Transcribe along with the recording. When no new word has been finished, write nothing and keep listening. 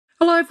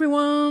Hello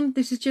everyone,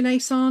 this is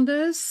Janae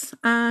Saunders,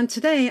 and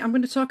today I'm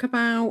going to talk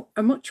about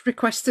a much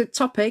requested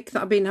topic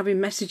that I've been having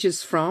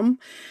messages from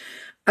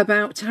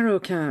about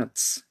tarot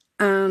cards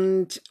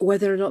and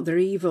whether or not they're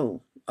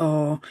evil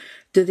or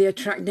do they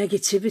attract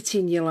negativity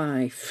in your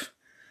life?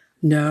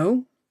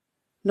 No,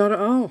 not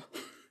at all.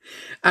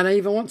 And I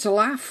even want to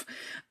laugh.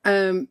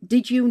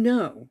 Did you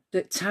know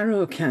that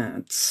tarot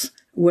cards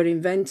were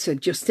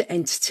invented just to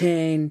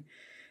entertain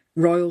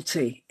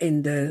royalty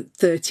in the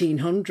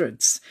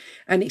 1300s,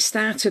 and it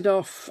started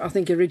off, I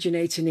think,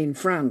 originating in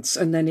France,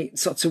 and then it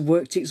sort of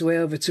worked its way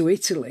over to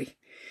Italy,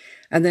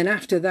 and then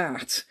after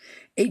that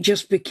it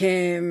just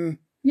became,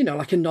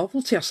 like a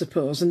novelty, I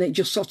suppose, and it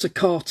just sort of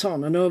caught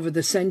on, and over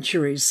the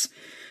centuries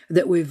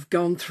that we've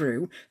gone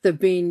through, they've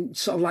been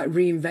sort of like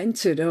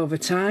reinvented over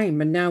time.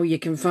 And now you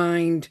can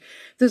find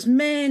there's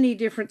many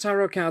different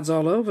tarot cards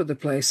all over the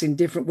place in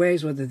different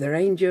ways, whether they're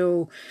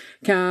angel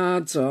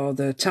cards or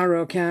the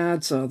tarot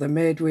cards or they're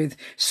made with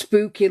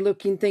spooky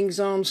looking things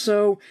on.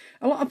 So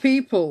a lot of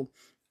people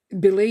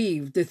they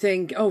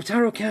think, oh,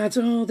 tarot cards,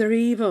 oh, they're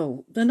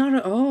evil. They're not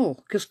at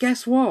all. Because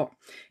guess what?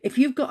 If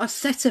you've got a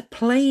set of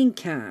playing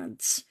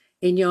cards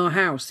in your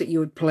house that you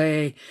would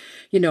play,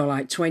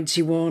 like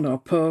 21 or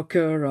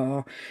poker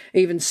or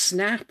even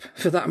Snap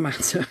for that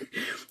matter.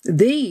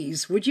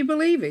 These, would you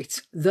believe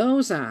it?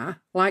 Those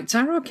are like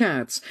tarot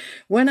cards.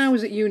 When I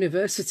was at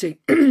university,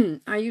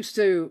 I used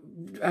to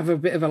have a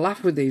bit of a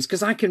laugh with these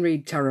because I can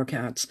read tarot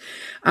cards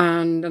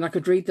and I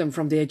could read them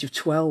from the age of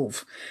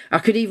 12. I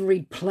could even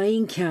read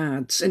playing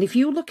cards. And if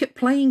you look at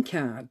playing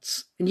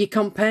cards and you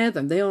compare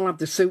them, they all have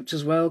the suits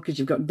as well because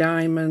you've got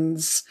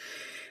diamonds,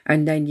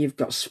 and then you've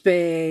got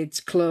spades,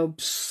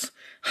 clubs,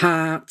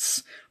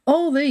 hearts.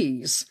 All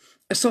these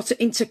are sort of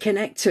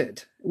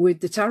interconnected with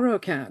the tarot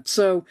cards.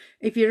 So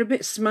if you're a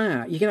bit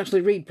smart, you can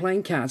actually read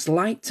playing cards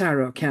like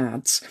tarot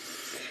cards.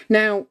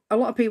 Now, a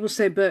lot of people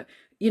say, but,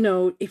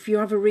 if you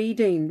have a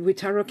reading with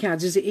tarot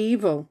cards, is it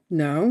evil?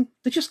 No,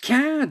 they're just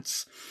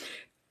cards.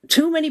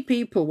 Too many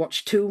people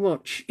watch too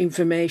much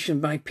information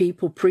by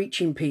people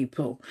preaching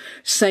people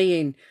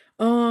saying,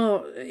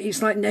 oh,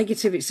 it's like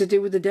negative, it's to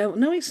do with the devil.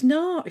 No, it's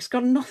not. It's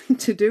got nothing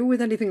to do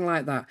with anything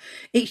like that.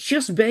 It's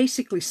just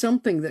basically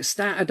something that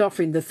started off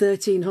in the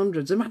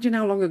 1300s. Imagine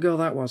how long ago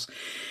that was.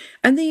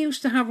 And they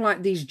used to have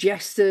like these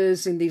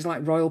jesters in these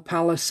like royal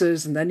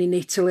palaces. And then in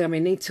Italy,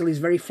 Italy's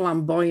very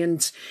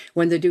flamboyant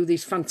when they do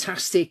these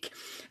fantastic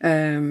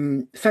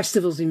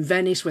festivals in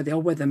Venice where they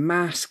all wear the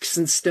masks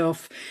and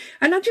stuff.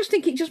 And I just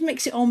think it just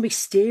makes it all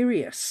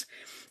mysterious.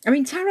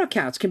 Tarot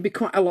cards can be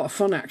quite a lot of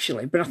fun,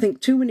 actually, but I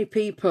think too many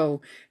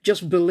people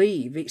just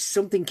believe it's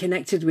something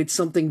connected with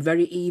something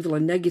very evil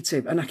and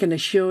negative, and I can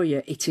assure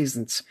you it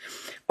isn't.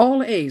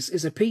 All it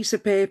is a piece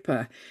of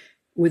paper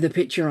with a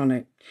picture on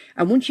it.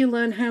 And once you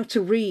learn how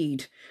to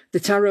read the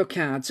tarot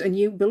cards, and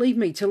you believe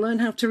me, to learn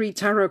how to read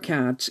tarot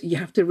cards, you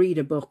have to read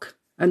a book.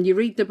 And you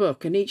read the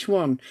book, and each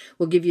one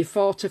will give you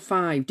 4 to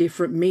 5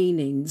 different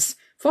meanings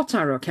for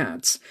tarot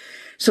cards.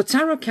 So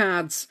tarot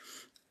cards,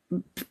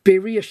 be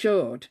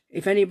reassured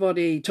if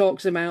anybody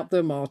talks about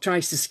them or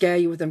tries to scare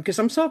you with them, because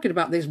I'm talking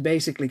about this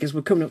basically because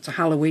we're coming up to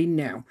Halloween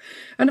now.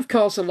 And of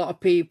course, a lot of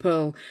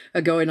people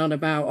are going on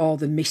about all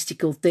the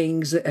mystical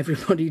things that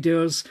everybody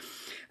does.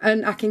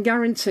 And I can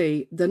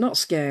guarantee they're not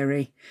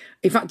scary.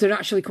 In fact, they're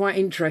actually quite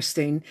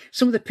interesting.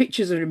 Some of the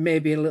pictures are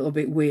maybe a little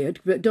bit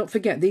weird, but don't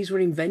forget, these were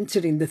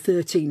invented in the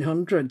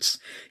 1300s.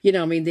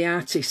 The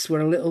artists were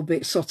a little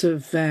bit sort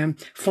of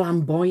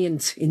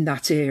flamboyant in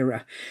that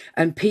era.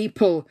 And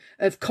people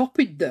have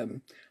copied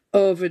them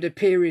over the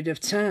period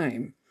of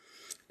time.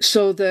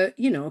 So that,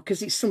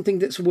 because it's something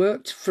that's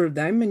worked for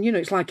them. And,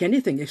 it's like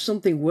anything. If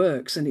something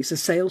works and it's a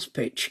sales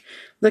pitch,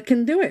 they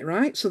can do it,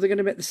 right? So they're going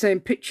to make the same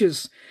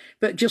pictures,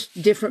 but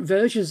just different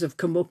versions have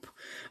come up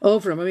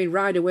over them.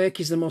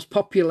 Rider-Waite is the most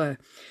popular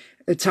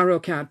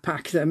tarot card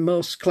pack that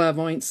most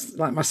clairvoyants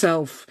like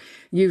myself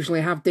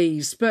usually have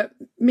these. But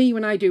me,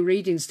 when I do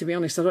readings, to be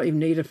honest, I don't even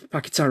need a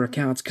pack of tarot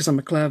cards because I'm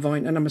a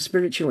clairvoyant and I'm a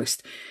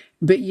spiritualist.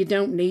 But you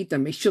don't need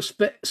them. It's just,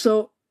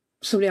 so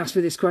somebody asked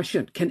me this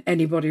question: can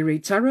anybody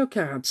read tarot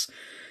cards?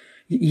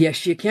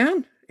 Yes, you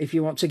can, if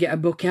you want to get a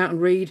book out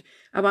and read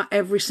about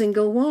every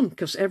single one,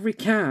 because every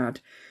card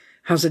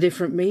has a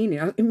different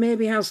meaning. It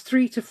maybe has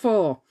 3 to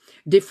 4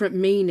 different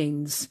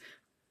meanings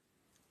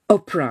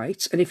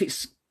upright, and if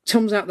it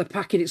comes out the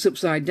packet, it's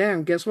upside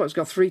down. Guess what? It's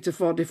got 3 to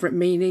 4 different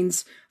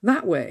meanings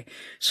that way.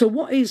 So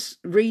what is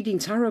reading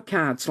tarot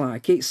cards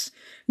like? It's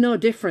no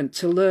different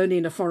to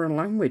learning a foreign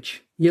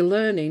language. You're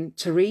learning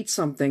to read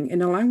something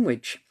in a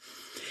language.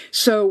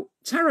 So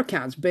tarot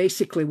cards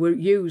basically were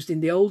used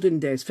in the olden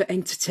days for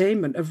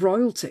entertainment of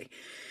royalty.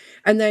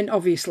 And then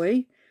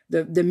obviously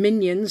the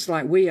minions,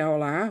 like we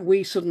all are,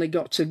 we suddenly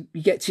got to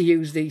get to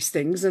use these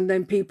things. And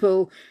then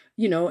people,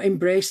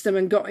 embraced them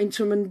and got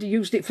into them and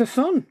used it for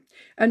fun.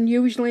 And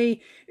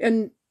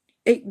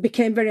it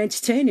became very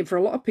entertaining for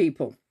a lot of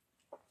people.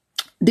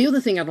 The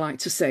other thing I'd like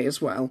to say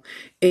as well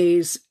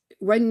is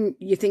when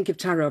you think of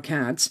tarot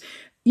cards,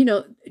 you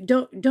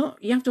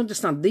have to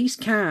understand these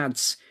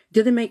cards.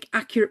 Do they make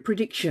accurate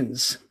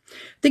predictions?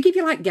 They give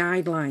you like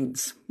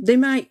guidelines. They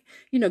might,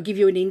 give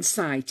you an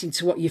insight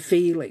into what you're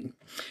feeling.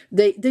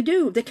 They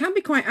do. They can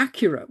be quite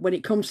accurate when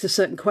it comes to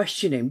certain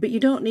questioning, but you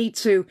don't need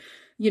to,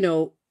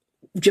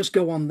 just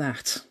go on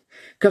that.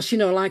 Because,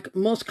 like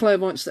most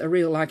clairvoyants that are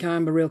real, like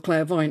I'm a real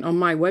clairvoyant, on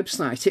my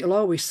website, it'll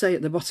always say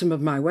at the bottom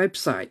of my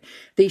website,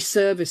 these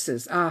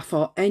services are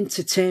for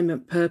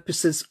entertainment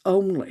purposes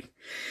only.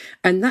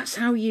 And that's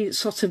how you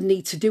sort of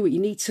need to do it. You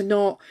need to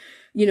not,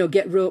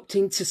 get roped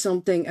into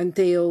something and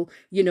feel,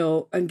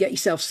 and get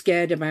yourself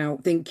scared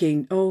about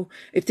thinking, oh,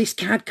 if this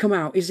card come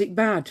out, is it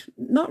bad?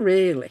 Not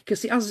really,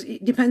 because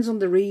it depends on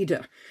the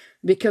reader.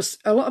 Because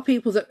a lot of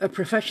people that are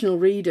professional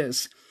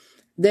readers,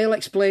 they'll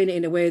explain it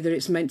in a way that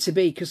it's meant to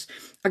be. Because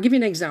I'll give you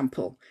an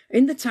example.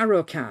 In the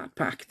tarot card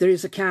pack, there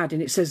is a card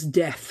and it says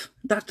death.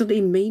 That doesn't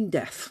even mean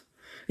death.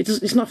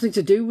 It's nothing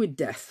to do with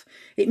death.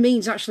 It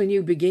means actually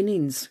new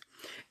beginnings.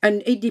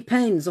 And it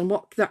depends on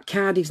what that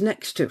card is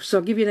next to. So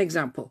I'll give you an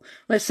example.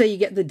 Let's say you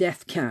get the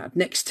death card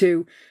next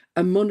to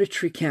a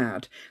monetary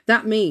card.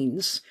 That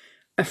means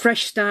a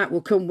fresh start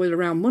will come with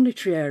around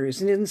monetary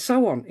areas and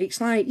so on. It's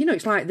like,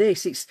 it's like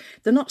this.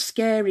 They're not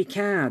scary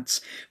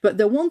cards. But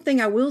the one thing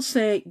I will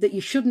say that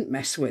you shouldn't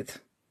mess with,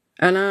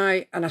 and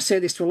I say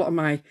this to a lot of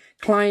my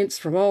clients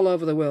from all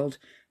over the world,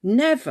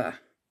 never,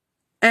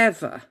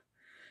 ever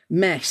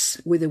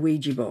mess with a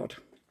Ouija board.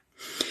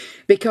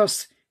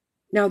 Because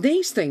now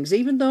these things,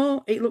 even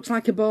though it looks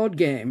like a board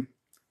game,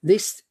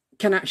 this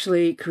can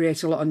actually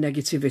create a lot of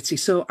negativity.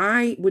 So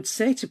I would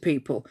say to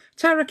people,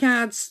 tarot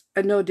cards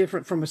are no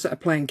different from a set of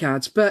playing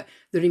cards, but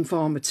they're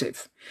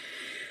informative.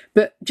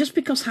 But just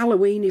because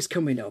Halloween is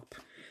coming up,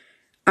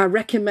 I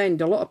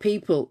recommend a lot of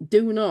people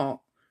do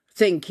not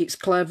think it's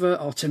clever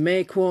or to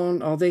make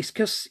one or this,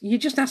 because you're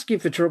just asking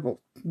for trouble,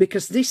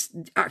 because this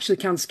actually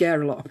can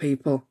scare a lot of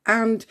people.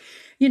 And,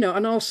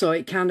 and also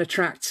it can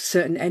attract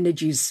certain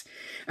energies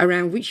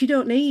around which you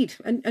don't need.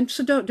 And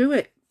so don't do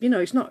it.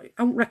 It's not,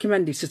 I won't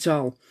recommend it at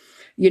all,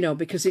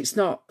 because it's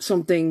not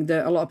something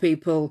that a lot of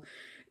people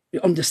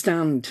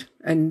understand.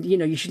 And,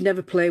 you should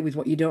never play with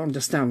what you don't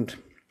understand.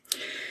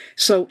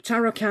 So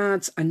tarot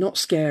cards are not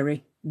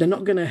scary. They're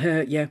not going to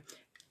hurt you.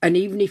 And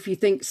even if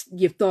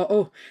you've thought,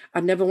 oh,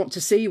 I never want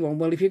to see one.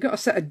 Well, if you've got a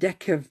set of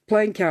deck of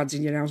playing cards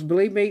in your house,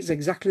 believe me, it's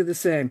exactly the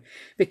same.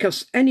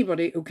 Because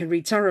anybody who can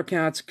read tarot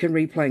cards can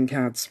read playing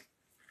cards.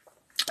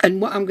 And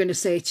what I'm going to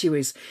say to you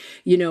is,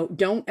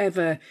 don't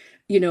ever,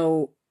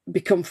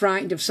 become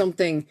frightened of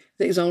something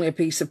that is only a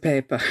piece of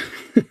paper.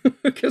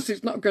 Because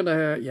it's not going to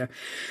hurt you.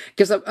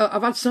 Because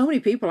I've had so many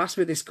people ask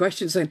me this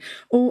question saying,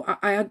 oh,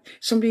 I've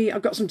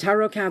got some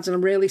tarot cards and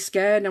I'm really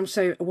scared. And I'm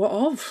saying, what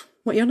of?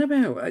 What are you on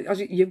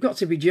about? You've got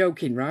to be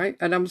joking, right?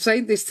 And I'm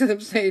saying this to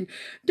them saying,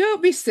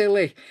 don't be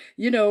silly.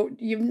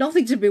 You've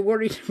nothing to be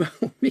worried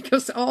about,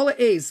 because all it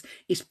is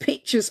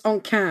pictures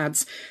on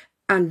cards.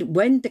 And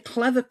when the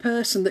clever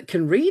person that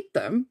can read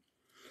them,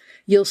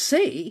 you'll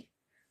see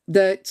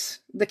that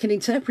they can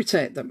interpret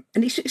them.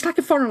 And it's like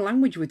a foreign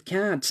language with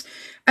cards.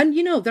 And,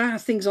 there are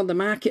things on the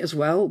market as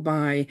well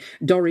by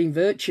Doreen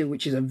Virtue,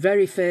 which is a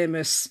very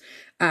famous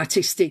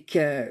artistic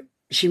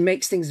she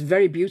makes things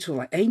very beautiful,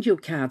 like angel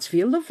cards for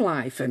your love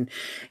life, and,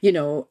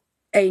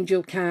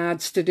 angel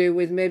cards to do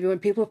with maybe when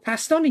people have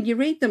passed on, and you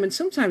read them, and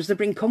sometimes they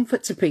bring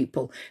comfort to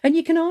people. And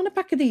you can own a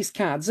pack of these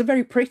cards. They're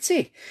very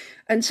pretty.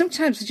 And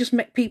sometimes they just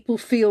make people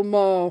feel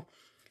more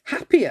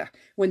happier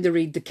when they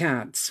read the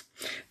cards.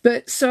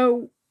 But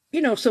so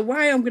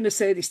why I'm going to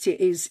say this to you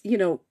is,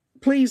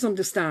 please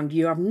understand,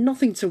 you have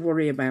nothing to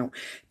worry about,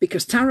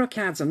 because tarot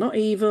cards are not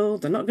evil.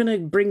 They're not going to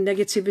bring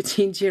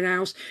negativity into your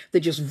house. They're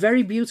just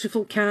very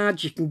beautiful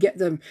cards. You can get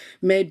them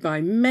made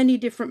by many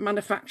different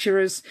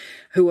manufacturers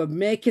who are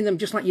making them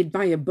just like you'd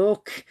buy a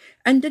book.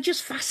 And they're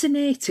just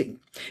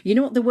fascinating. You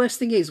know what the worst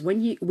thing is?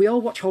 We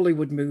all watch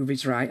Hollywood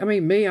movies, right? I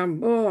mean, me,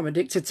 I'm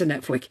addicted to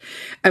Netflix.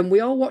 And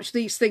we all watch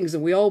these things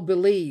and we all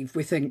believe,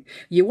 we think,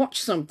 you watch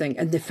something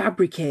and they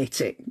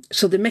fabricate it.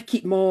 So they make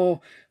it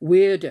more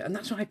weirder. And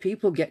that's why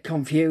people get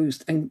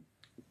confused. And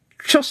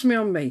trust me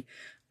on me,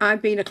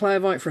 I've been a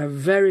clairvoyant for a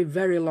very,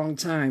 very long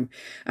time.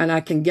 And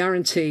I can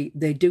guarantee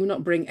they do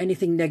not bring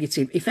anything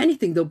negative. If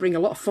anything, they'll bring a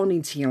lot of fun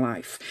into your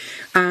life.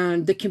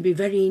 And they can be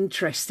very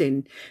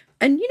interesting.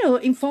 And,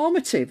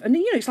 informative. And,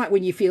 it's like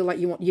when you feel like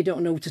you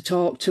don't know who to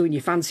talk to and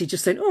you fancy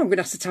just saying, oh, I'm going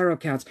to ask the tarot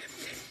cards.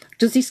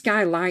 Does this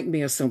guy like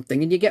me or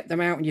something? And you get them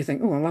out and you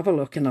think, oh, I'll have a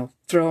look and I'll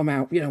throw them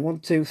out, 1,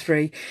 2,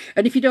 3.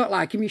 And if you don't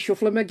like him, you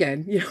shuffle them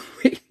again. You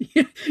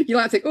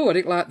like to think, oh, I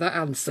didn't like that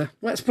answer.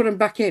 Let's put them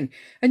back in.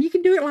 And you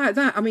can do it like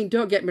that. I mean,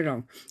 don't get me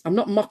wrong. I'm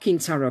not mocking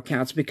tarot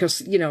cards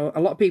because, a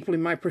lot of people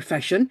in my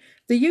profession,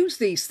 they use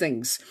these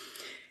things.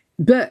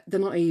 But they're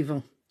not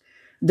evil.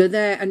 They're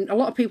there, and a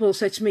lot of people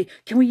say to me,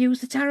 can we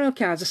use the tarot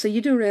cards? I say, you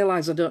do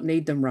realise I don't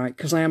need them, right?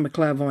 Because I am a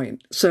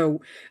clairvoyant.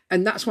 So,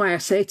 and that's why I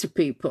say to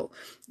people,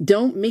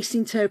 don't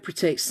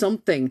misinterpret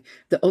something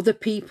that other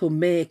people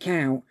make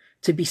out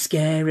to be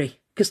scary,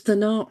 because they're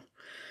not.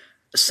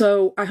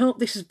 So I hope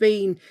this has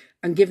been,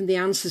 and given the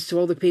answers to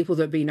all the people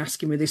that have been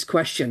asking me this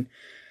question,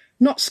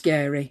 not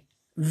scary,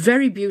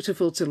 very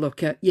beautiful to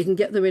look at. You can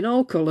get them in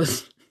all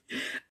colours.